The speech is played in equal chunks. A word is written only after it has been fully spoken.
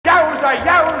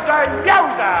Yowza,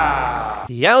 yowza!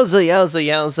 Yowza, yowza,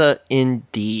 yowza,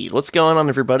 indeed. What's going on,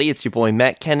 everybody? It's your boy,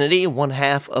 Matt Kennedy, one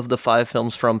half of the Five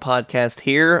Films From podcast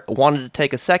here. Wanted to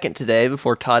take a second today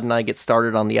before Todd and I get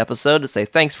started on the episode to say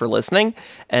thanks for listening,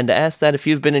 and to ask that if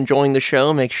you've been enjoying the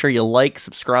show, make sure you like,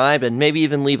 subscribe, and maybe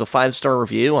even leave a 5-star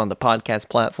review on the podcast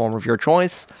platform of your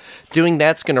choice. Doing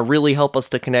that's going to really help us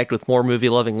to connect with more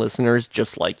movie-loving listeners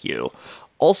just like you.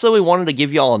 Also, we wanted to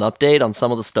give y'all an update on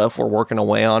some of the stuff we're working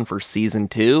away on for Season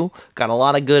 2. Got a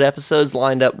lot of good episodes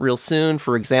lined up real soon.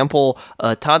 For example,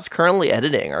 Todd's currently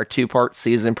editing our 2-part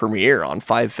season premiere on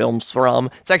 5 films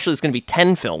from. It's going to be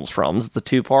 10 films from. It's the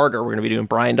 2-parter. We're going to be doing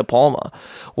Brian De Palma.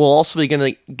 We'll also be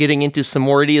getting into some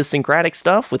more idiosyncratic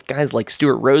stuff with guys like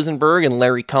Stuart Rosenberg and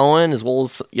Larry Cohen, as well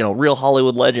as, real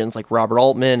Hollywood legends like Robert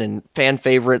Altman and fan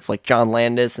favorites like John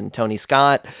Landis and Tony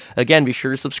Scott. Again, be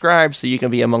sure to subscribe so you can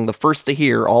be among the first to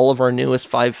hear all of our newest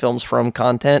 5 films from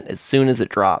content as soon as it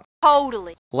drops.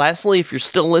 Totally. Lastly, if you're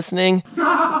still listening,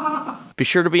 be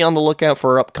sure to be on the lookout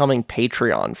for our upcoming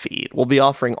Patreon feed. We'll be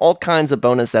offering all kinds of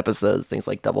bonus episodes, things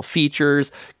like double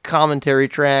features, commentary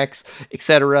tracks,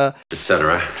 etc.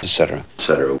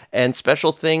 And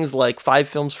special things like 5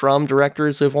 films from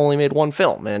directors who have only made 1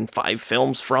 film, and 5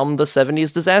 films from the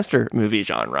 70s disaster movie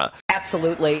genre.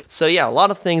 Absolutely. So yeah, a lot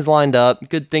of things lined up,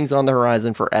 good things on the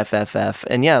horizon for FFF,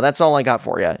 and yeah, that's all I got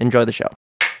for you. Enjoy the show.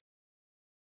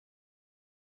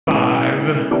 5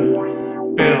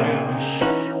 films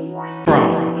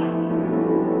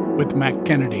from, with Matt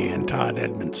Kennedy and Todd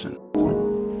Edmondson.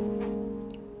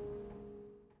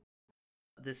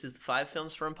 This is the 5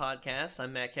 Films From podcast.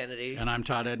 I'm Matt Kennedy. And I'm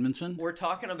Todd Edmondson. We're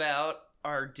talking about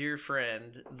our dear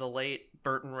friend, the late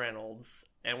Burt Reynolds,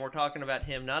 and we're talking about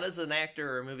him not as an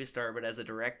actor or a movie star, but as a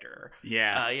director.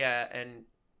 Yeah. And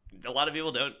a lot of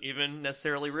people don't even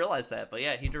necessarily realize that, but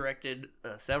yeah, he directed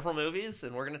several movies,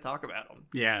 and we're going to talk about them.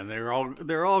 Yeah, they're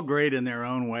all great in their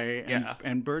own way. And, yeah.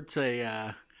 And Burt's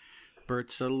a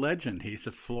legend. He's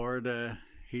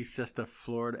just a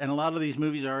Florida, and a lot of these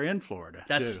movies are in Florida.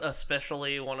 That's too.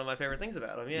 Especially one of my favorite things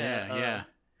about him. Yeah.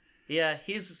 Yeah,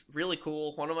 he's really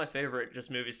cool. One of my favorite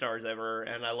just movie stars ever,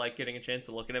 and I like getting a chance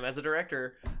to look at him as a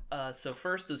director. So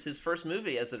first was his first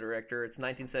movie as a director. It's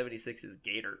 1976's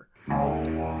Gator.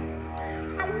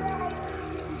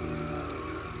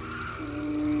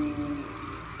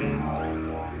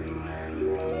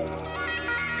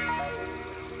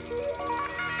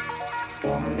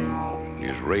 He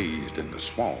was raised in the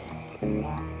swamp, in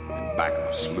back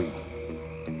of a slough.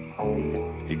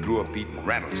 He grew up eating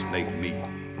rattlesnake meat,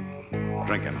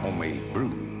 drinking homemade brew.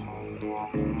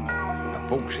 Now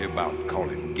folks hereabout call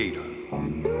him Gator,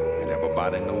 and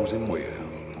everybody knows him well.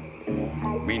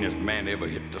 Meanest man ever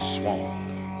hit the swamp,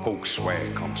 folks swear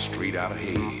he come straight out of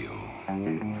hell.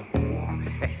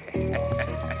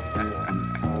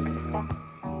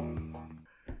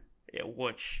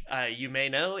 Which you may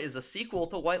know is a sequel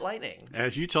to White Lightning.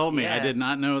 As you told me. Yeah. I did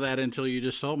not know that until you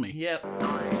just told me. Yep.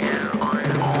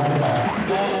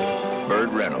 Burt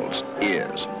Reynolds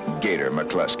is Gator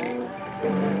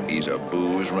McCluskey. He's a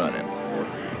booze-running,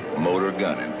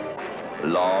 motor-gunning,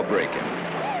 law-breaking,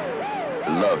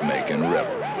 love-making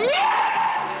rebel.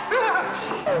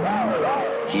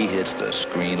 He hits the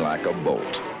screen like a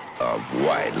bolt of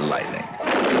white lightning.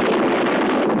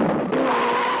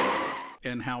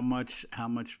 And how much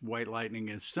White Lightning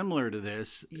is similar to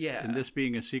this. Yeah. And this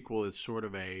being a sequel is sort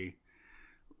of a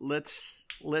let's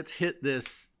hit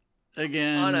this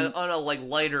again On a like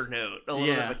lighter note, a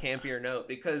little bit of a campier note,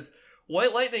 because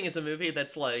White Lightning is a movie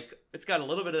that's like, it's got a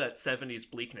little bit of that 70s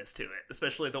bleakness to it,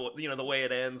 especially the way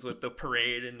it ends with the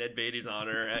parade in Ned Beatty's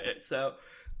honor. So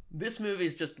this movie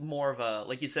is just more of a,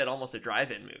 like you said, almost a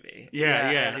drive-in movie.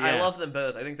 Yeah. I love them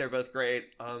both. I think they're both great.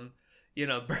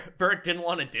 Burt didn't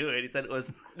want to do it. He said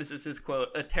this is his quote,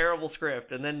 a terrible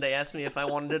script. And then they asked me if I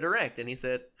wanted to direct, and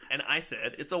I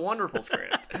said, it's a wonderful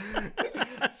script.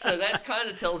 So that kind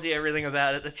of tells you everything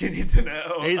about it that you need to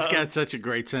know. He's got such a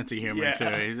great sense of humor too.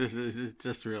 It's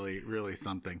just really, really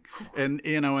something. And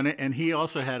and he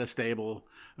also had a stable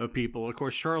of people. Of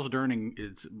course, Charles Durning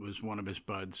was one of his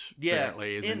buds.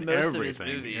 Apparently, in most everything, of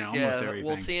his movies. almost everything.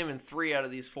 We'll see him in 3 out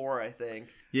of these 4, I think.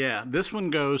 Yeah, this one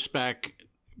goes back.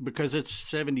 Because it's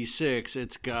 76,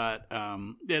 it's got,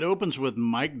 it opens with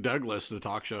Mike Douglas, the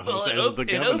talk show host, as the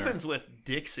governor. It opens with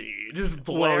Dixie, just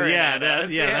blaring at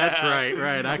us. That's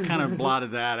right. I kind of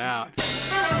blotted that out.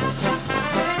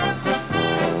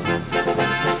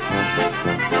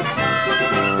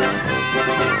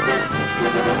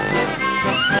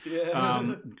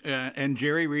 and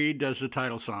Jerry Reed does the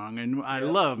title song, and I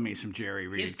love me some Jerry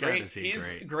Reed. He's great. He's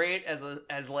great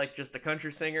as like just a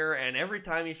country singer, and every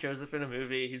time he shows up in a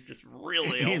movie, he's just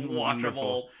really a watchable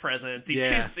wonderful presence. He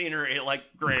chews scenery like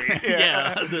great.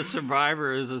 Yeah, The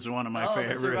Survivors is one of my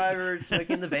favorites. The Survivors,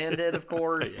 Smokey and the Bandit, of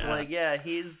course.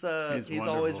 He's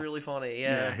always really funny.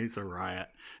 Yeah, he's a riot.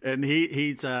 And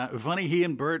he's funny. He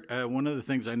and Burt. One of the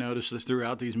things I noticed is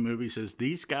throughout these movies is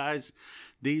these guys,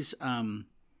 and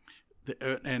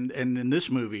in this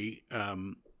movie,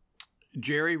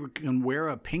 Jerry can wear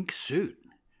a pink suit.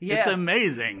 Yeah. It's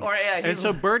amazing. And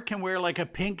so Burt can wear like a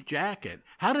pink jacket.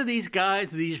 How do these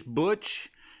guys, these butch,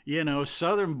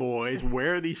 Southern boys,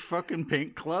 wear these fucking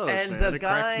pink clothes? And man? It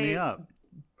cracks me up.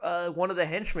 One of the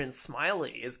henchmen,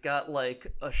 Smiley, has got like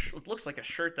it looks like a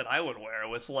shirt that I would wear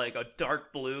with like a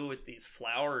dark blue with these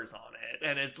flowers on it,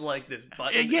 and it's like this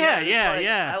button.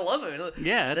 Yeah. I love it.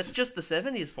 Yeah, that's just the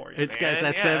 70s for you. It's got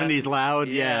that 70s loud,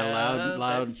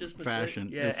 loud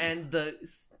fashion. And the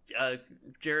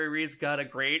Jerry Reed's got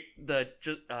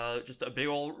just a big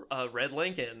old red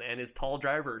Lincoln, and his tall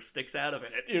driver sticks out of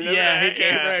it.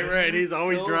 Right. He's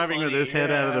always so driving funny, with his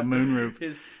head out of the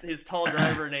moonroof. His tall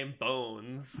driver named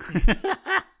Bones.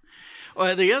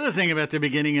 Well, the other thing about the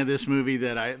beginning of this movie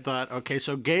that I thought, okay,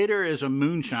 so Gator is a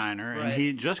moonshiner, and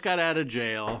he just got out of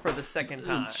jail. For the second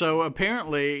time. So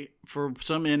apparently, for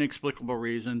some inexplicable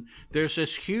reason, there's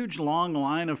this huge long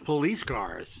line of police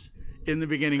cars in the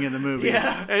beginning of the movie.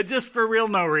 Yeah. Just for real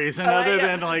no reason other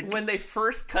than like... When they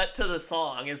first cut to the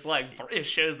song, it's like, it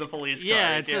shows the police cars.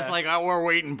 Yeah, it's just like, oh, we're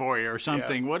waiting for you or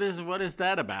something. Yeah. What is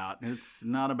that about? It's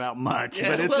not about much,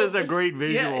 but it's just a great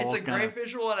visual. Yeah, it's a great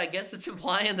visual, and I guess it's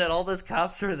implying that all those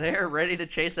cops are there ready to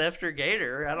chase after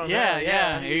Gator. I don't know.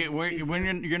 Yeah.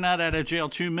 When you're not out of jail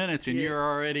 2 minutes and you're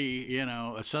already,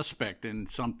 a suspect in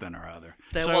something or other.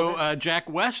 Jack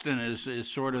Weston is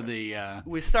sort of the...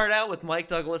 We start out with Mike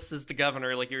Douglas as the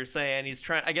governor, like you were saying.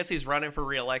 I guess he's running for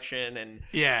re-election, and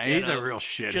he's a real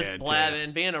shithead. Just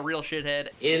blabbing, being a real shithead.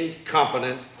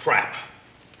 Incompetent crap.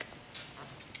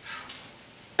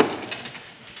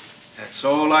 That's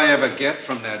all I ever get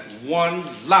from that one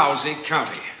lousy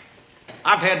county.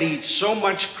 I've had to eat so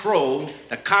much crow,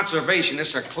 the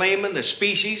conservationists are claiming the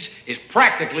species is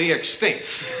practically extinct.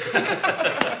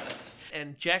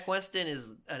 And Jack Weston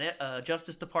is a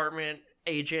Justice Department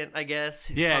agent, I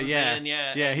guess.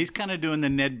 Yeah. He's kind of doing the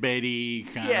Ned Beatty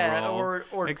kind of role.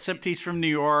 Or except he's from New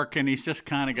York, and he's just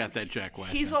kind of got that Jack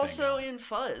Weston. He's also in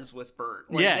Fuzz with Burt.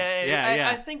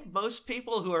 I think most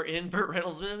people who are in Burt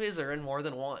Reynolds movies are in more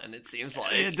than one. It seems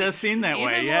like it does seem that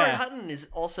way. Even Lauren Hutton is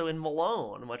also in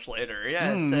Malone much later.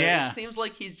 It seems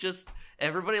like he's just.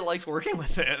 Everybody likes working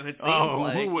with him. It seems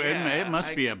it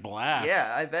must be a blast.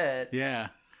 Yeah, I bet. Yeah.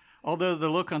 Although the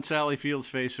look on Sally Field's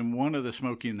face in one of the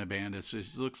Smokey and the Bandits, it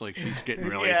looks like she's getting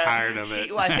really tired of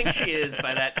it. Well, I think she is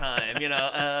by that time.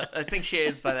 I think she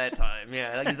is by that time.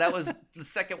 Yeah, because that was the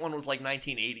second one was like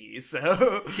 1980s,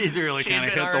 so she's really kind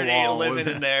of hit the wall. Living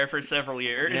in there for several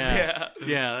years.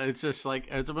 Yeah. It's just like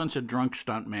it's a bunch of drunk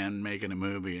stuntmen making a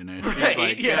movie, and it's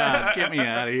like, God, get me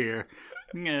out of here.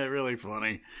 Yeah, really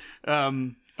funny.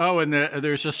 And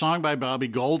there's a song by Bobby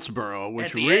Goldsboro,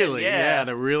 which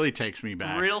that really takes me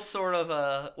back. Real sort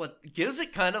of what gives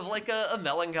it kind of like a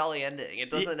melancholy ending.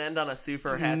 It doesn't end on a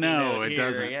super happy note it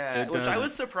doesn't. Yeah, which I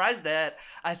was surprised at.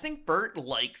 I think Burt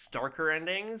likes darker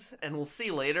endings, and we'll see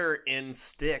later in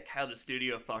Stick how the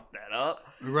studio fucked that up.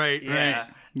 Right.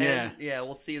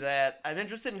 We'll see that. I'm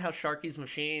interested in how Sharky's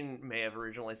Machine may have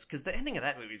originally, because the ending of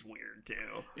that movie's weird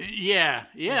too. Yeah.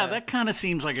 That kind of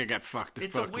seems like it got fucked.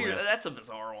 That's a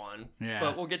bizarre one. Yeah.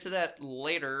 But we'll get to that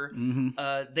later.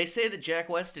 Mm-hmm. They say that Jack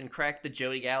Weston cracked the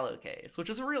Joey Gallo case, which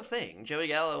is a real thing. Joey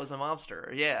Gallo was a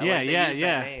mobster. That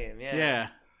name. Yeah.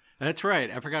 That's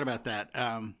right. I forgot about that.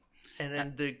 And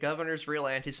then the governor's real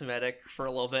anti-Semitic for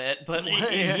a little bit, but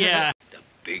The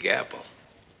Big Apple.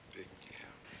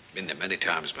 Been there many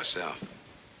times myself.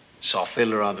 Saw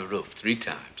Fiddler on the Roof 3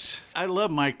 times. I love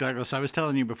Mike Douglas. I was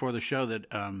telling you before the show that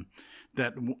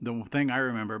that the thing I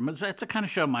remember, that's the kind of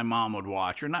show my mom would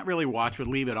watch, or not really watch, would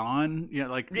leave it on.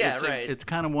 It's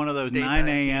kind of one of those Daytime 9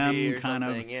 a.m. TV kind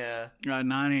of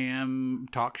 9 a.m.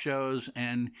 talk shows,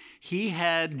 and he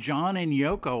had John and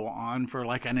Yoko on for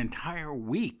like an entire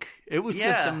week. It was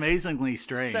just amazingly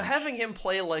strange. So having him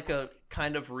play like a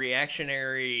kind of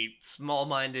reactionary,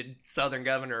 small-minded Southern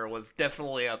governor was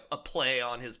definitely a play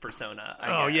on his persona.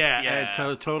 I guess.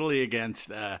 Totally against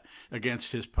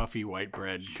his puffy white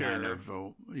bread kind of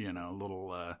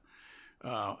little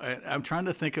I'm trying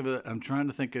to think of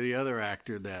the other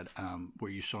actor that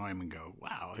where you saw him and go,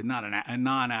 wow, not a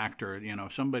non-actor,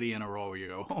 somebody in a role where you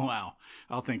go, oh wow,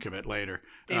 I'll think of it later.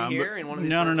 In one of these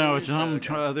No, it's movies?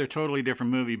 some other totally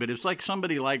different movie, but it's like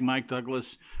somebody like Mike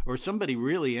Douglas or somebody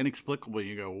really inexplicable.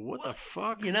 You go, what the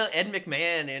fuck? Ed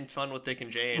McMahon in Fun with Dick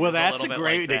and Jane. Well, is that's a a little bit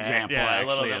great like that. example, Yeah, a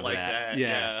little actually, bit of like that. that.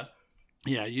 Yeah.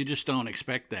 Yeah, you just don't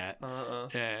expect that.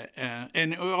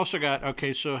 And we also got,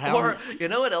 so how... Or,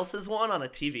 what else is one on a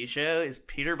TV show is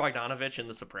Peter Bogdanovich in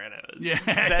The Sopranos. Yeah.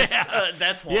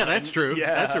 That's one. Yeah, that's true.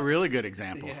 Yeah. That's a really good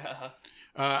example. Yeah.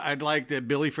 I'd like that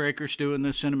Billy Fraker's doing the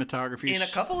cinematography. In a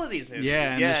couple of these movies.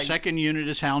 Yeah, and the second unit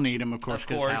is Hal Needham, of course. Of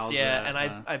course, Hal's, and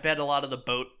I bet a lot of the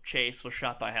boat chase was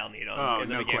shot by Hal Needham in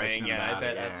the no beginning. question Yeah, about I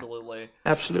bet it, yeah. absolutely.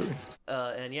 Absolutely.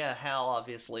 And Hal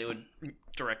obviously would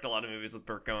direct a lot of movies with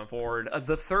Burt going forward.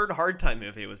 The third Hard Time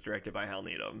movie was directed by Hal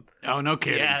Needham. Oh, no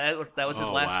kidding. Yeah, that was his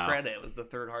last wow. credit. Was the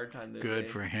third Hard Time movie. Good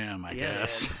for him, I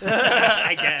guess.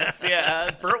 I guess.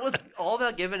 Yeah, Burt was all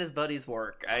about giving his buddies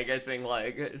work. I think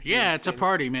It's a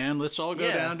party, man. Let's all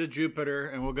go down to Jupiter,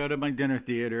 and we'll go to my dinner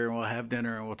theater, and we'll have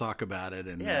dinner, and we'll talk about it,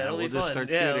 and it'll we'll be just fun. start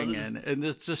Yeah, shooting. And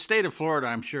it's the state of Florida,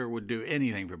 I'm sure, would do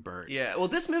anything for Burt. Yeah, well,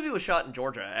 this movie was shot in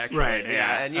Georgia, actually. Right.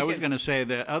 Yeah, and I was going to say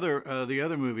the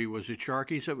other movie was it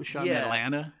Sharkies that was shot in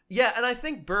Atlanta. Yeah, and I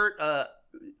think Burt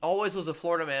always was a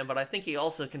Florida man, but I think he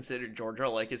also considered Georgia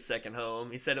like his second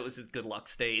home. He said it was his good luck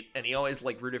state, and he always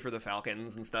rooted for the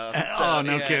Falcons and stuff. So,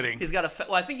 no kidding. He's got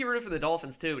I think he rooted for the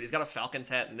Dolphins too, but he's got a Falcons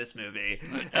hat in this movie.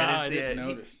 I didn't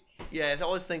notice. I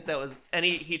always think that was, and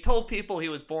he told people he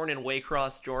was born in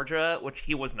Waycross, Georgia, which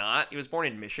he was not. He was born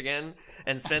in Michigan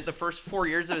and spent the first 4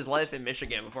 years of his life in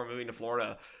Michigan before moving to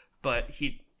Florida. But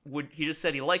he just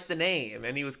said he liked the name,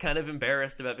 and he was kind of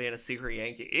embarrassed about being a secret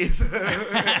Yankee.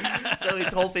 So he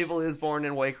told people he was born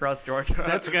in Waycross, Georgia.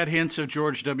 That's got hints of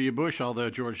George W. Bush, although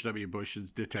George W. Bush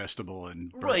is detestable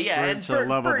and Burt, and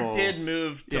Burt did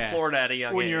move to Florida at a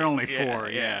young age. When you're only 4,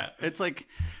 It's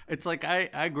like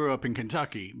I grew up in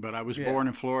Kentucky, but I was born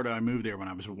in Florida. I moved there when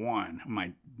I was 1.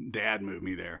 My dad moved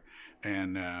me there,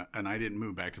 and I didn't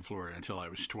move back to Florida until I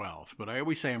was 12. But I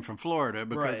always say I'm from Florida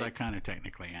because I kind of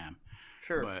technically am.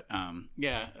 Sure. But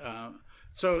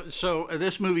so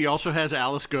this movie also has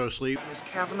Alice Ghostley. Miss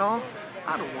Kavanaugh,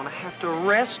 I don't want to have to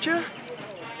arrest you.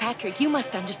 Patrick, you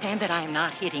must understand that I am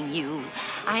not hitting you.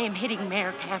 I am hitting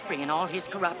Mayor Caffrey and all his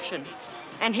corruption.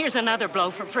 And here's another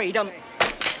blow for freedom.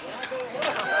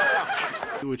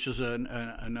 Which is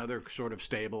another sort of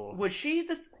stable. Was she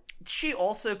she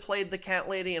also played the cat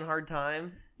lady in Hard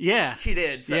Time? Yeah, she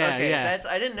did. So, yeah, okay, yeah.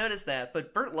 I didn't notice that,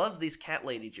 but Burt loves these cat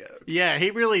lady jokes. Yeah,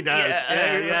 he really does.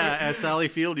 Yeah. As Sally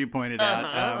Field, you pointed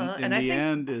out. And I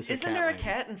think, isn't there a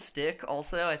cat in Stick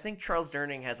also? I think Charles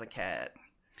Durning has a cat.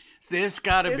 There's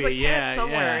got to be. There's a cat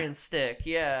somewhere in Stick.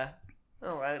 Yeah.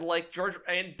 Oh, I like George.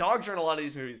 And dogs are in a lot of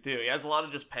these movies too. He has a lot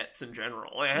of just pets in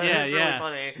general. It's really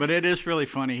funny. But it is really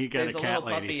funny. He got There's a cat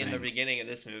little lady puppy thing. in the beginning of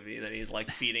this movie that he's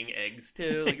feeding eggs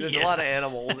to. There's a lot of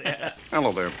animals. Yeah.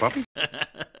 Hello there, puppy.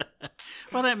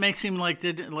 Well, that makes him like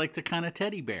the kind of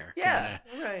teddy bear. Yeah,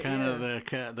 right. Kind of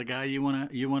the guy you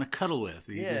wanna cuddle with.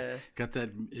 You got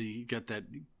that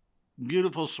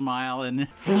beautiful smile and.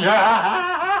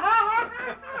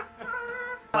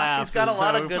 He's got a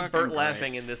lot of good Burt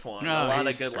laughing in this one. No, a lot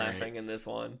of good laughing in this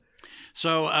one.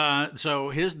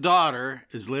 So his daughter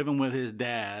is living with his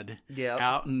dad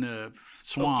out in the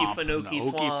swamp. Okefenokee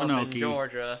Swamp in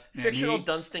Georgia. Fictional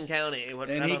Dunstan County.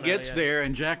 And he gets there,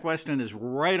 and Jack Weston is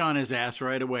right on his ass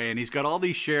right away, and he's got all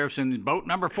these sheriffs in boat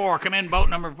number 4. Come in, boat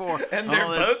number 4. And their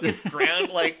boat gets ground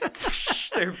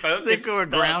their boat they gets go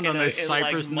aground on the in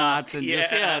cypress knots and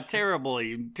just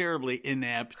terribly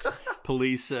inept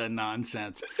police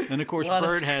nonsense. And of course,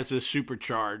 Burt has this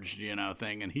supercharged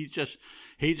thing, and he's just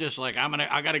like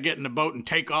I got to get in the boat and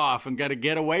take off and got to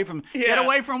get away from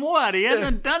what? He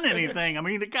hasn't done anything. I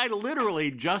mean, the guy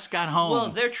literally just got home. Well,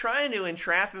 they're trying to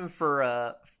entrap him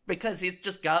for because he's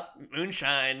just got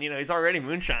moonshine. He's already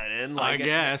moonshining. I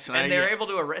guess. And they're able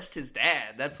to arrest his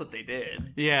dad. That's what they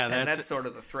did. Yeah, and that's sort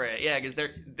of the threat. Yeah, because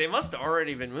they must have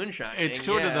already been moonshining. It's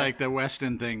sort of like the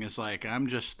Weston thing. Is like I'm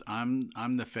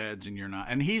the feds and you're not.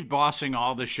 And he's bossing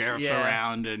all the sheriffs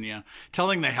around and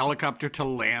telling the helicopter to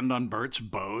land on Burt's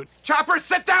boat. Chopper,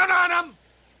 sit down on him!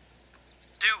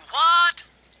 Do what?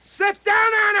 Sit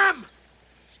down on him!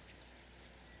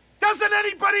 Doesn't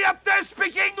anybody up there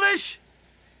speak English?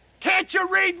 Can't you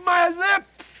read my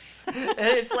lips? And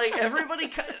it's like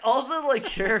everybody, all the like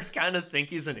sheriffs kind of think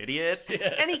he's an idiot,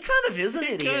 and he kind of is an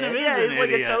idiot. kind of is yeah, an he's like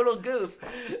idiot. a total goof.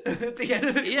 At the end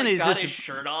of it, he's And like, he's got just his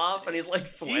shirt off, and he's like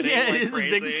sweating Yeah, like he's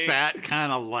crazy. a big fat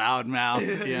kind of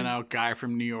loudmouth, guy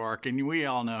from New York, and we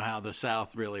all know how the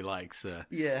South really likes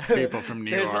people from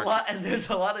New There's York. there's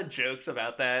a lot of jokes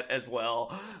about that as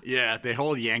well. Yeah, the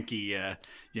whole Yankee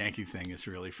thing is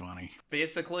really funny.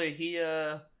 Basically, he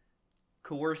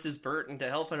coerces Burt into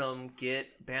helping him get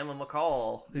Bama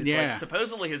McCall, who's Yeah. like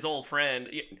supposedly his old friend,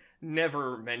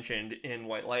 never mentioned in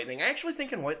White Lightning. I actually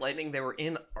think in White Lightning they were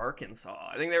in Arkansas.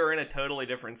 I think they were in a totally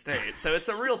different state. So it's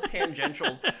a real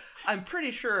tangential. I'm pretty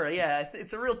sure,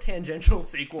 it's a real tangential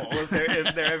sequel if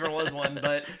there ever was one.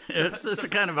 But It's a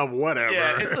kind of a whatever.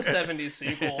 yeah, it's a '70s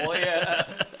sequel. Yeah.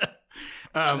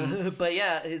 But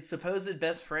yeah, his supposed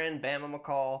best friend, Bama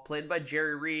McCall, played by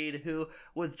Jerry Reed, who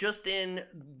was just in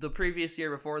the previous year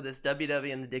before this,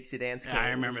 WW and the Dixie Dance Kings.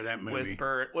 I remember that movie. With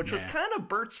Burt, which was kind of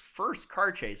Burt's first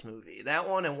car chase movie. That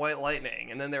one and White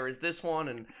Lightning. And then there was this one,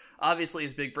 and obviously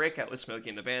his big breakout was Smokey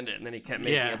and the Bandit, and then he kept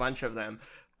making a bunch of them.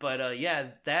 But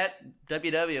that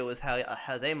WW was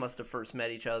how they must have first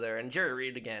met each other. And Jerry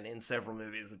Reed, again, in several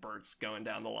movies, Burt's going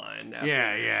down the line.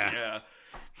 Yeah.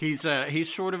 He's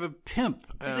sort of a pimp,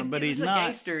 but he's a not.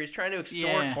 gangster. He's trying to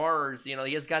extort bars. He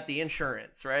has got the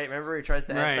insurance, right? Remember, he tries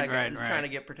to ask that guy. He's trying to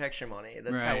get protection money.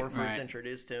 That's how we're first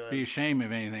introduced to him. Be ashamed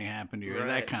if anything happened to you.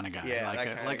 That kind of guy,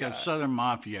 a Southern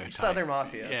Mafia type. Southern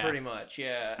Mafia, pretty much.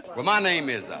 Yeah. Well, my name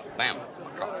is Bama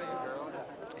McCall,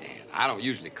 and I don't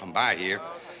usually come by here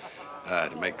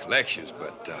to make collections,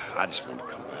 but I just want to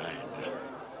come by and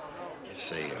just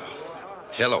say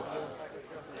hello.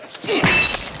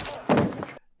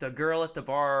 The girl at the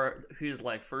bar who's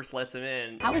like first lets him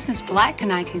in. I was Miss Black in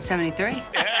 1973.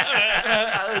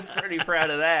 I was pretty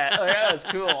proud of that. Oh, that was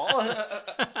cool.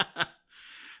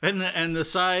 And the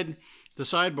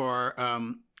sidebar,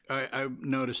 I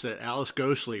noticed that Alice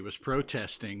Ghostly was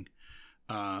protesting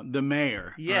the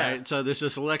mayor. Yeah. Right? So there's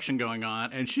this election going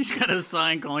on, and she's got a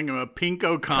sign calling him a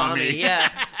pinko commie.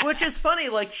 Yeah. Which is funny.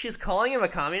 Like, she's calling him a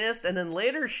communist, and then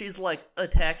later she's like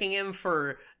attacking him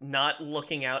for not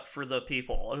looking out for the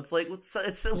people. And it's like, so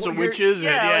which is it?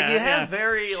 Yeah, Yeah, like you have yeah.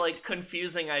 very like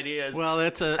confusing ideas. Well, I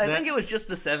think it was just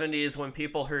the 70s when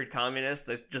people heard communist,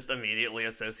 they just immediately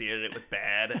associated it with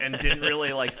bad and didn't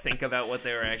really like think about what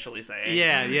they were actually saying.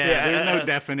 Yeah. There's no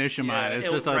definition behind it. It's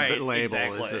just a label.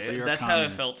 Exactly. It's just, That's how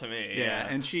it felt to me. Yeah,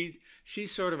 and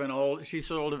she's sort of an old. She's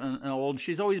always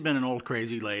been an old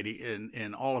crazy lady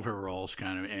in all of her roles,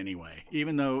 kind of anyway.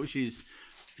 Even though she's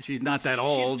not that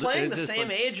old. She's playing the same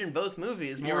age in both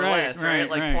movies, more or less, right?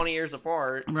 Like 20 years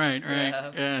apart. Right.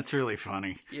 Yeah, it's really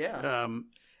funny. Yeah.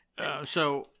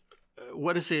 So,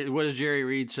 what does Jerry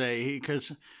Reed say?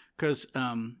 Because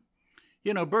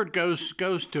Burt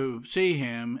goes to see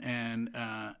him, and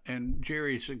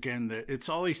Jerry's again. It's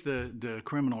always the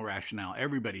criminal rationale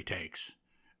everybody takes.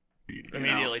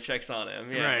 Immediately checks on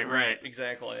him. Yeah, right,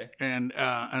 exactly. And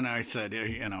I said,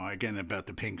 again about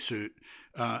the pink suit,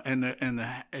 and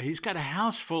he's got a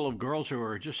house full of girls who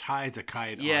are just high as a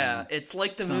kite. Yeah, it's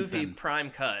like the movie Prime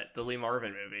Cut, the Lee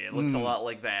Marvin movie. It looks a lot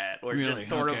like that, or really? just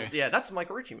sort of. Yeah, that's a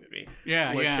Michael Ritchie movie.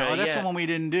 Yeah. That's the one we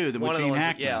didn't do. One with of Gene the ones,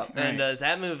 Hackman. yeah, right. and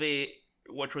that movie,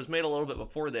 which was made a little bit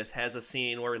before this, has a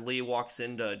scene where Lee walks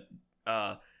into.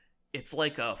 It's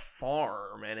like a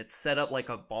farm, and it's set up like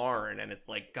a barn, and it's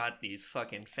like got these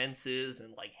fucking fences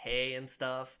and like hay and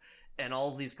stuff, and all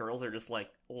of these girls are just like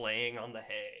laying on the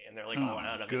hay, and they're like going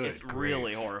out of it. It's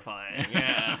really horrifying.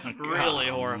 Yeah, really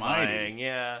horrifying. Almighty.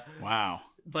 Yeah. Wow.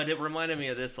 But it reminded me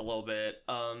of this a little bit.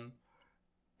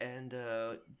 And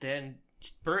then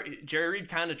Jerry Reed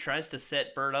kind of tries to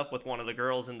set Burt up with one of the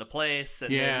girls in the place,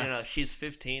 and then, she's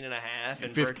 15 and a half,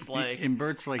 and Burt's like,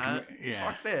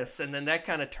 fuck this, and then that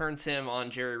kind of turns him on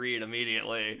Jerry Reed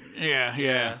immediately. Yeah.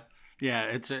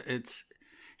 It's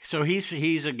so he's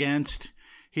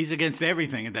against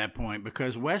everything at that point,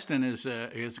 because Weston has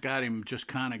got him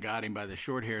by the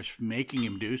short hairs, making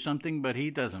him do something, but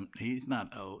he's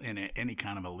not in any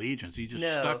kind of allegiance. He's just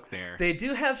stuck there. They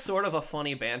do have sort of a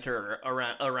funny banter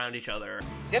around each other.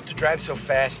 You have to drive so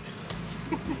fast.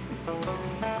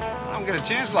 I don't get a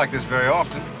chance like this very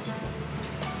often.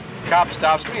 Cop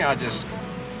stops me, I just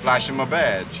flash him my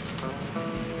badge.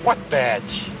 What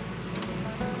badge?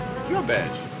 Your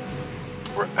badge.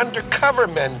 We're undercover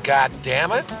men,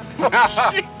 goddammit.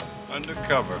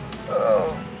 Undercover.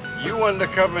 You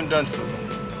undercover in Dunston.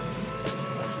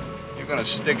 You're gonna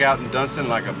stick out in Dunston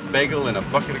like a bagel in a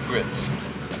bucket of grits.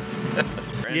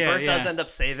 And Burt does end up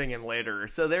saving him later,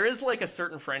 so there is like a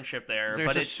certain friendship there.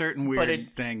 There's a certain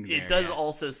weird thing there. It does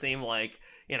also seem like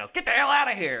get the hell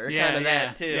out of here, kind of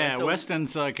that too. Yeah,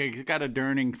 Weston's like he's got a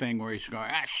Durning thing where he's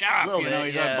going, shut up,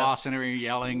 he's like boss and everything,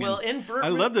 yelling. Well, in I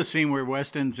love the scene where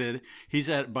Weston's he's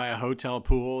by a hotel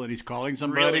pool and he's calling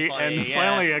somebody, really funny, and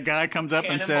finally a guy comes up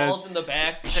and says, in the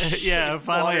back.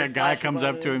 Finally a guy comes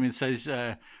up to him and says,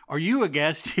 are you a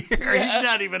guest here? He's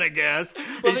not even a guest.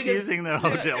 He's using the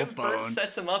hotel phone. Burt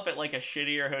sets him up at like a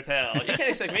shittier hotel. You can't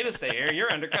expect me to stay here.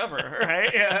 You're undercover,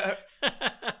 right? Yeah.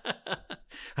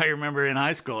 I remember in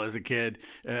high school as a kid,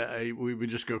 we would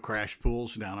just go crash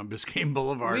pools down on Biscayne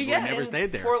Boulevard. We never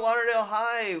stayed there. Fort Lauderdale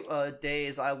High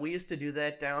days, we used to do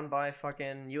that down by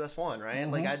fucking US 1, right?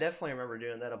 Mm-hmm. Like, I definitely remember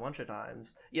doing that a bunch of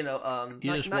times. Not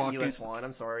US 1,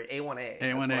 I'm sorry, A1A.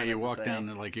 A1A, you walk down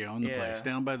and like you own the place.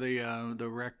 Down by the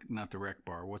rec, not the rec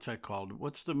bar. What's that called?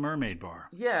 What's the Mermaid Bar?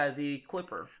 Yeah, the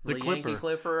Clipper. The Yankee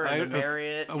Clipper and the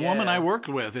Marriott. A woman I worked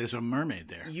with is a mermaid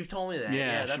there. You've told me that.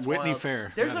 Yeah, that's Whitney wild.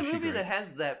 Fair. There's a movie that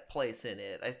has that place in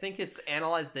it. I think it's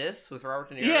Analyze This with Robert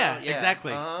De Niro. Yeah,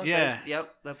 exactly. Yeah.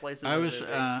 Yep, that place is I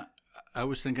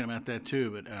was thinking about that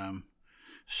too, but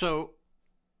so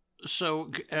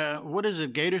what is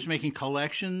it? Gator's making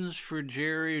collections for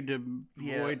Jerry to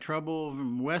avoid trouble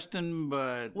from Weston,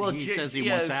 but he says he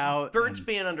wants out. Burt's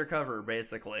being undercover,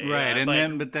 basically. Right,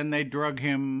 but then they drug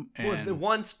him. And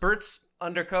once Burt's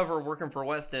undercover working for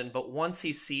Weston, but once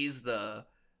he sees the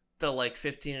like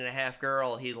 15 and a half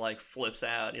girl, he like flips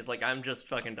out. He's like, I'm just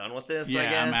fucking done with this, I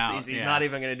guess. I'm out. He's not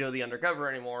even going to do the undercover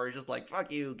anymore. He's just like,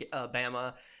 fuck you,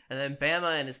 Bama. And then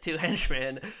Bama and his two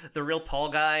henchmen, the real tall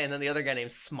guy, and then the other guy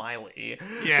named Smiley.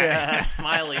 Yeah.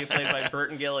 Smiley, played by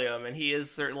Burton Gilliam, and he is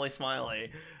certainly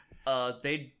Smiley.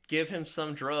 They give him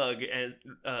some drug, and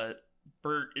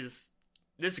Burt is...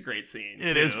 This is a great scene.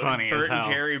 It is funny Burt as hell.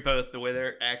 and Jerry both, the way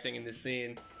they're acting in this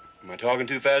scene. Am I talking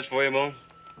too fast for you, Mo?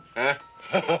 Huh?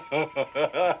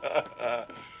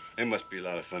 It must be a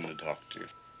lot of fun to talk to.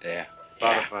 Yeah. A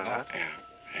lot of fun, huh?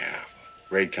 Yeah.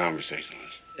 Great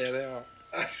conversationalists. Yeah, they are.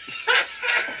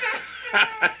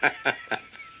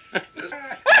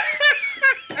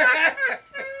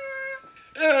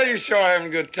 Oh, you sure having a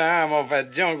good time off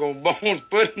that jungle bones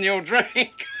put in your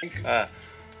drink.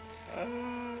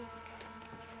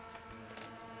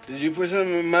 Did you put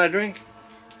something in my drink?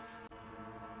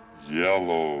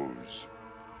 Yellows.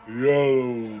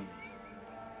 Yellow.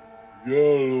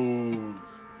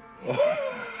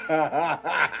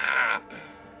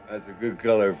 That's a good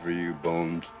color for you,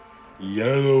 Bones.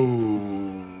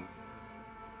 Yellow.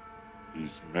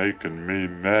 He's making me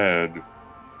mad.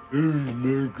 He's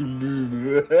making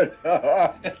me mad.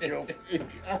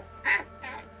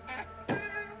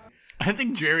 I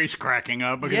think Jerry's cracking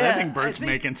up because I think Burt's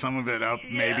making some of it up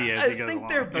maybe as he goes along. I think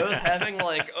they're both having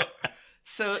like...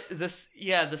 So the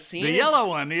scene. The yellow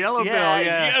one, the yellow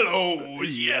bill,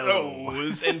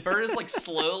 yellows, and Burt is like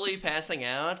slowly passing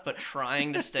out, but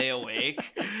trying to stay awake.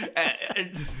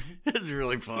 It's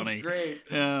really funny. It's great.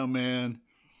 Oh man.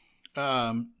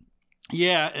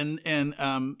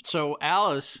 So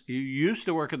Alice, you used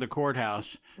to work at the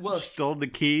courthouse. Well, stole the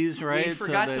keys, right? We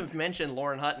forgot to mention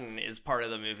Lauren Hutton is part of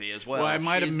the movie as well. Well, I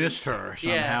might have missed her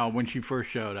somehow when she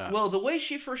first showed up. Well, the way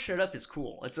she first showed up is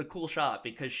cool. It's a cool shot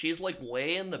because she's like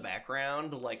way in the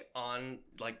background, like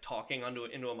talking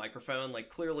into a microphone, like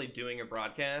clearly doing a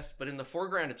broadcast. But in the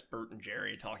foreground, it's Burt and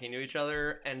Jerry talking to each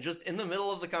other, and just in the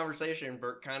middle of the conversation,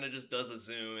 Burt kind of just does a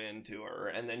zoom into her,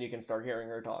 and then you can start hearing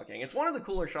her talking. It's one of the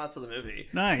cooler shots of the movie.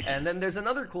 Nice. And then there's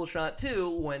another cool shot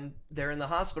too when they're in the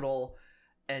hospital.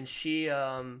 And she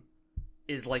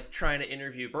is like trying to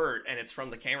interview Burt, and it's from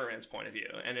the cameraman's point of view,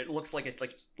 and it looks like a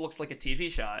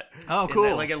TV shot. Oh,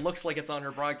 cool! It looks like it's on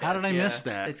her broadcast. How did I miss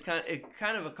that? It's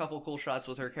kind of a couple cool shots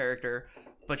with her character,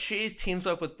 but she teams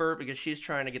up with Burt because she's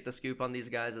trying to get the scoop on these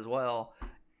guys as well,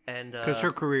 and because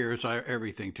her career is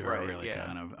everything to her, really.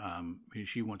 Kind of.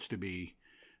 She wants to be.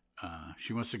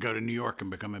 She wants to go to New York and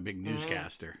become a big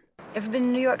newscaster. Ever been to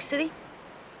New York City?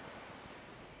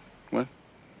 What?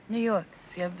 New York.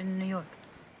 Have you ever been to New York?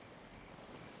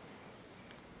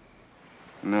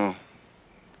 No.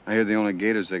 I hear the only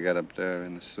gators they got up there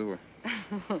in the sewer.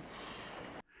 Burt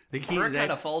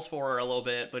kind of falls for her a little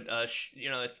bit, but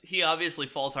he obviously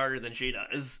falls harder than she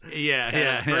does.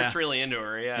 Burt's really into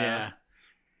her. Yeah.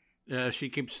 She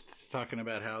keeps talking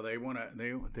about how they want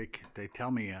to. They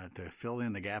tell me to fill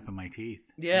in the gap in my teeth.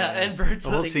 Yeah, and Burt's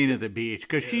the whole scene at the beach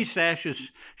because she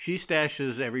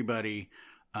stashes everybody.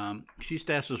 She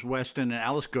stashes Weston, and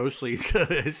Alice Ghostly's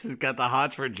has got the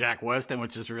hots for Jack Weston,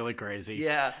 which is really crazy.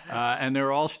 Yeah. And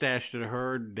they're all stashed at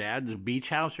her dad's beach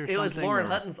house or something. It was Lauren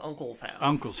Hutton's uncle's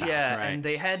house. Yeah, right. And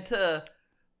they had to...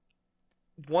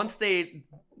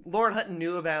 Lauren Hutton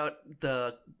knew about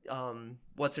the,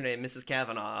 what's her name, Mrs.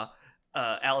 Kavanaugh,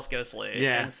 Alice Ghostly.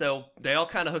 Yeah. And so they all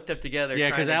kind of hooked up together. Yeah,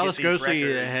 because Alice Ghostly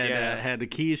had had the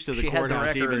keys to the She had the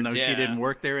courthouse, even though records, she yeah. didn't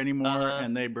work there anymore,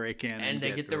 and they break in and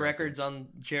they get the records on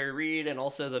Jerry Reed and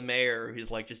also the mayor, who's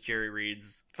like just Jerry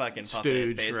Reed's fucking puppet,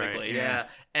 Stooge, basically. right, yeah.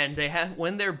 And they have,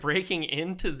 when they're breaking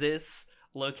into this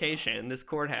location, this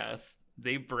courthouse,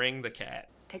 they bring the cat.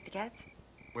 Take the cats?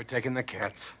 We're taking the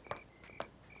cats.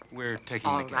 We're taking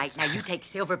All the cats. right, now you take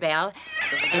Silver Bell,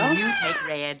 and you take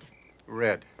Red.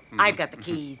 Red. I've got the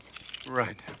keys.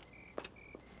 Right.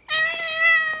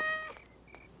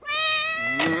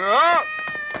 No!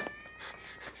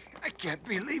 I can't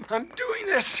believe I'm doing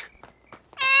this.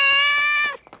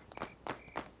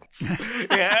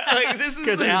 Yeah, like this is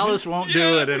because Alice won't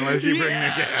do it unless you bring the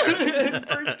cat.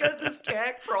 Bert's got this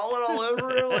cat crawling all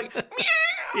over him, like meow.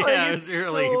 Yeah, Like, it's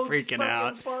really so freaking fucking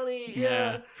out. Funny,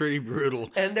 yeah. Pretty brutal.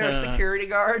 And there are security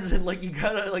guards, and like you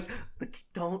gotta like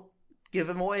don't give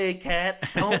him away,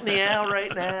 cats. Don't meow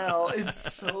right now.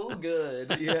 It's so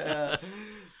good. Yeah.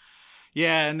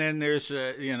 Yeah, and then there's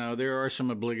there are some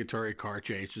obligatory car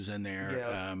chases in there,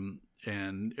 Yeah.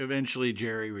 And eventually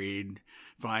Jerry Reed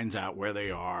finds out where they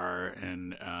are,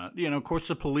 and of course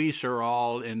the police are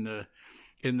all in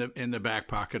the back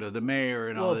pocket of the mayor,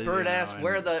 and all. Well, that, Burt asks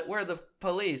where the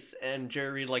police, and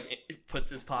Jerry Reed like puts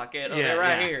his pocket. Oh, Yeah, they're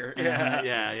right yeah. here.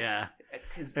 Yeah.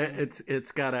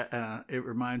 It's got a. It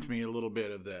reminds me a little bit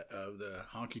of the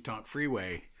honky tonk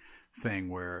freeway thing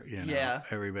where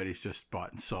everybody's just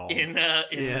bought and sold in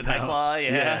Pecklaw,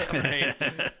 right.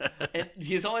 And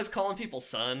he's always calling people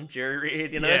son, Jerry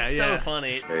Reed. It's so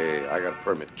funny. Hey, I got a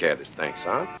permit to carry this thing,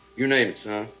 son. You name it,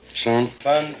 son. Son,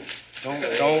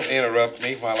 don't interrupt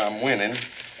me while I'm winning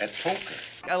at poker.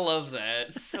 I love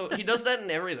that. So he does that in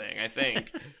everything, I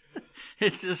think.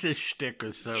 It's just his shtick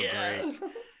is so great.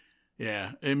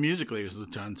 Yeah, and musically it was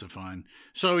tons of fun.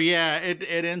 So yeah,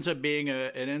 it ends up being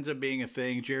a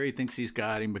thing. Jerry thinks he's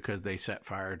got him because they set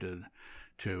fire to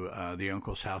the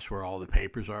uncle's house where all the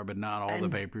papers are, but not all the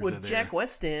papers are there. With Jack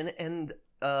Weston and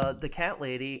the cat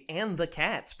lady and the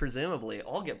cats presumably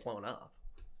all get blown up.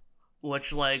 Which,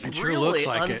 sure really looks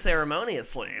like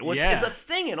unceremoniously, which is a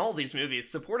thing in all these movies.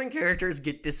 Supporting characters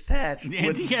get dispatched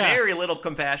with very little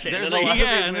compassion. There's in a lot of these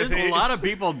and movies. there's a lot of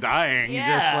people dying.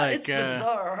 Yeah, just it's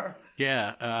bizarre.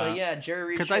 Yeah, but yeah, Jerry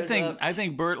Reed because shows I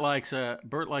think Burt likes a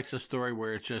story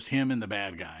where it's just him and the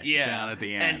bad guy. Down at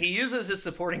the end, and he uses his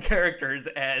supporting characters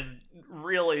as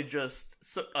really just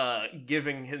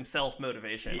giving himself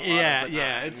motivation.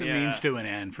 It's a means to an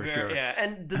end for sure. Yeah,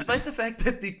 and despite the fact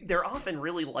that they're often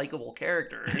really likable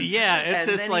characters. Yeah, it's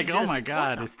just like, oh my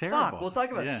God, it's terrible. Fuck? We'll talk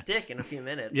about Stick in a few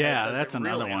minutes. Yeah, that's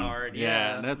another really one. Hard.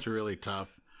 Yeah, that's really tough.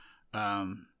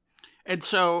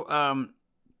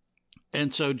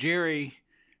 And so Jerry,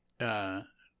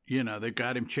 they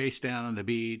got him chased down on the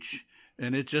beach,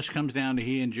 and it just comes down to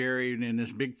he and Jerry in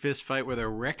this big fist fight where they're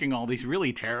wrecking all these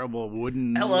really terrible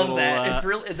wooden. I love that. It's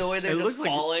really the way they're just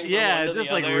falling. It's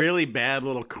just like really bad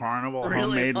little carnival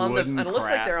homemade wooden and it looks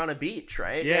crap. like they're on a beach,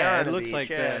 right? Yeah, it looks beach, like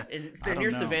that. They're near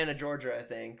Savannah, Georgia, I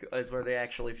think, is where they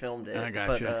actually filmed it. I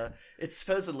gotcha. But it's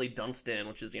supposedly Dunston,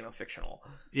 which is fictional.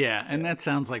 Yeah, and that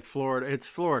sounds like Florida. It's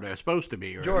Florida. It's supposed to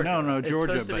be. Right? Georgia. No,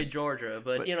 Georgia. It's supposed to be Georgia,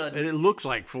 but it looks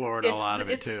like Florida. A lot of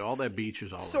it too. All that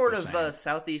beaches, all sort of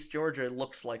southeast Georgia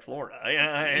looks like Florida.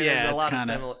 Yeah, there's a lot of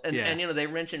similar. And they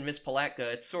mentioned Miss Palatka.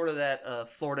 It's sort of that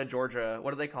Florida, Georgia.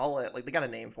 What do they call it? Like they got a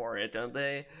name for it, don't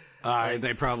they?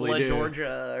 They probably do.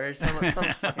 Georgia or some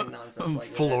fucking nonsense like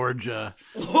Florgia.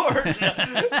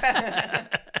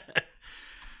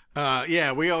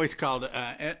 We always called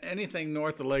anything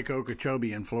north of Lake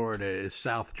Okeechobee in Florida is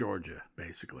South Georgia,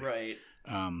 basically. Right.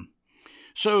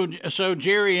 So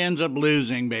Jerry ends up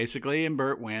losing basically, and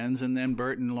Burt wins, and then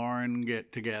Burt and Lauren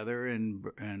get together,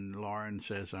 and Lauren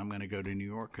says, "I'm going to go to New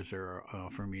York because they're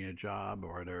offering me a job,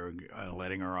 or they're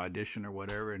letting her audition or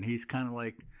whatever," and he's kind of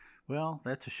like, "Well,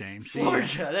 that's a shame."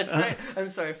 Georgia, that's right. I'm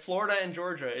sorry. Florida and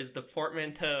Georgia is the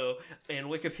portmanteau in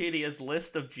Wikipedia's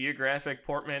list of geographic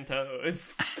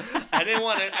portmanteaus. I didn't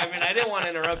want to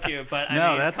interrupt you, but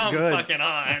that's come good. Fucking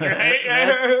on, right?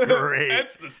 That's great.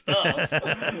 That's the stuff.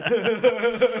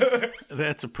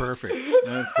 That's perfect.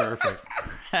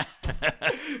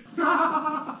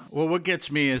 Well, what gets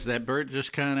me is that Burt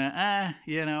just kind of,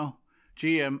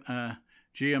 gee,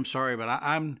 I'm sorry, but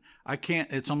I can't.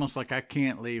 It's almost like I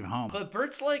can't leave home. But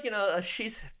Bert's like,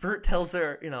 Bert tells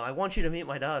her, I want you to meet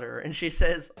my daughter, and she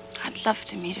says, I'd love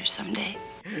to meet her someday.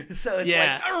 So it's like,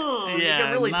 you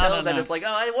can really tell that it's like,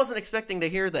 I wasn't expecting to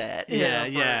hear that.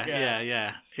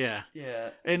 Yeah.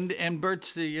 And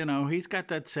Bert's, he's got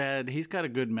that sad, he's got a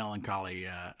good melancholy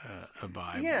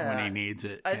vibe when he needs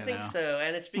it. I think so,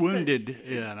 and it's because wounded.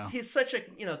 He's such a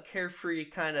carefree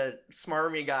kind of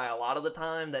smarmy guy a lot of the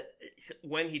time that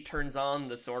when he turns on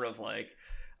the sort of like,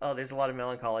 there's a lot of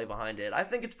melancholy behind it. I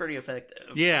think it's pretty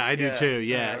effective. Yeah, I do too.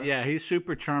 Yeah. He's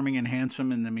super charming and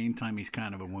handsome. In the meantime, he's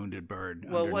kind of a wounded bird.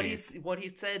 Well, what he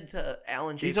said to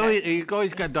Alan J. He's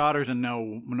always got daughters and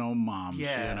no moms.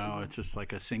 It's just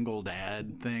like a single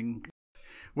dad thing.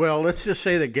 Well, let's just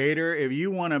say that Gator, if you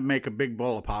want to make a big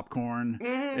bowl of popcorn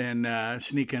and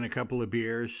sneak in a couple of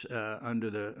beers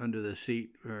under the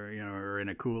seat or in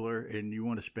a cooler, and you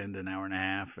want to spend an hour and a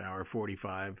half, hour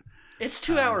 45. It's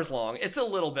 2 hours long. It's a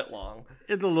little bit long.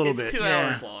 It's a little bit. It's 2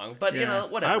 hours long, but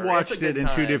whatever. I watched it in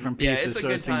 2 different pieces. Yeah, it's a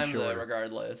good time though,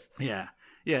 regardless. Yeah,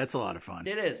 it's a lot of fun.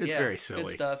 It is. It's very silly.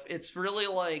 Good stuff. It's really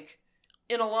like,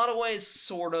 in a lot of ways,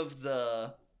 sort of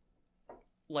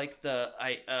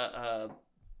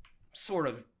sort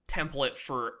of template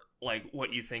for like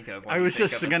what you think of. I was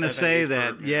just going to say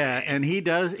that, and he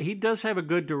does have a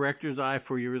good director's eye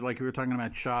for you, like you were talking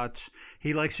about shots.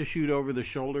 He likes to shoot over the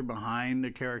shoulder behind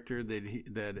the character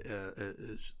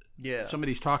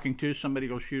somebody's talking to. Somebody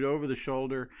will shoot over the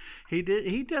shoulder. He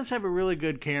does have a really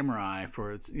good camera eye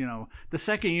for it. The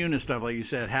second unit stuff, like you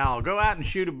said, Hal, go out and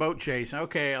shoot a boat chase.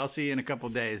 Okay, I'll see you in a couple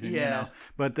of days. And,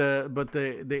 but the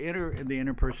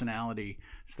interpersonality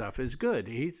stuff is good.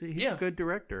 He's a good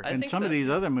director. And some of these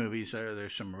other movies,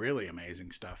 there's some really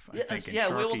amazing stuff. I think.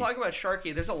 We will talk about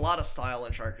Sharky. There's a lot of style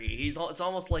in Sharky. It's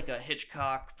almost like a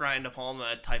Hitchcock, Brian De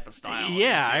Palma type of style.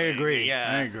 Yeah, I agree.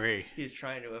 I agree. He's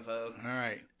trying to evoke. All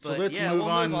right. But, so let's move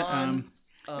on.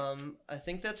 I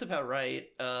think that's about right.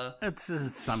 That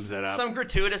sums it up. Some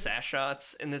gratuitous ass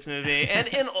shots in this movie, and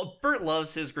Burt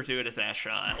loves his gratuitous ass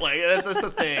shot. Like that's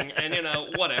a thing, and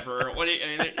whatever.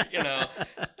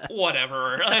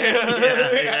 Whatever.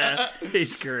 yeah,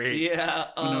 he's great. Yeah,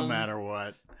 no matter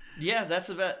what. Yeah, that's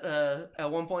about.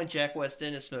 At one point, Jack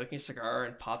Weston is smoking a cigar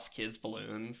and pops kids'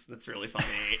 balloons. That's really funny.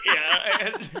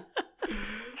 Yeah.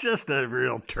 Just a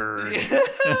real turd.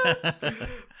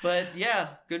 But yeah,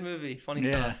 good movie.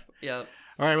 Funny stuff. Yeah.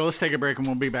 All right, well, let's take a break and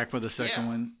we'll be back with the second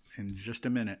one in just a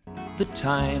minute. The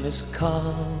time has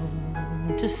come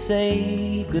to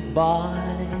say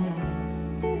goodbye,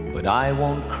 but I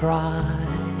won't cry,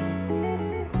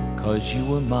 'cause you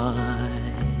were mine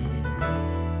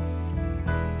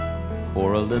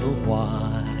for a little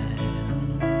while.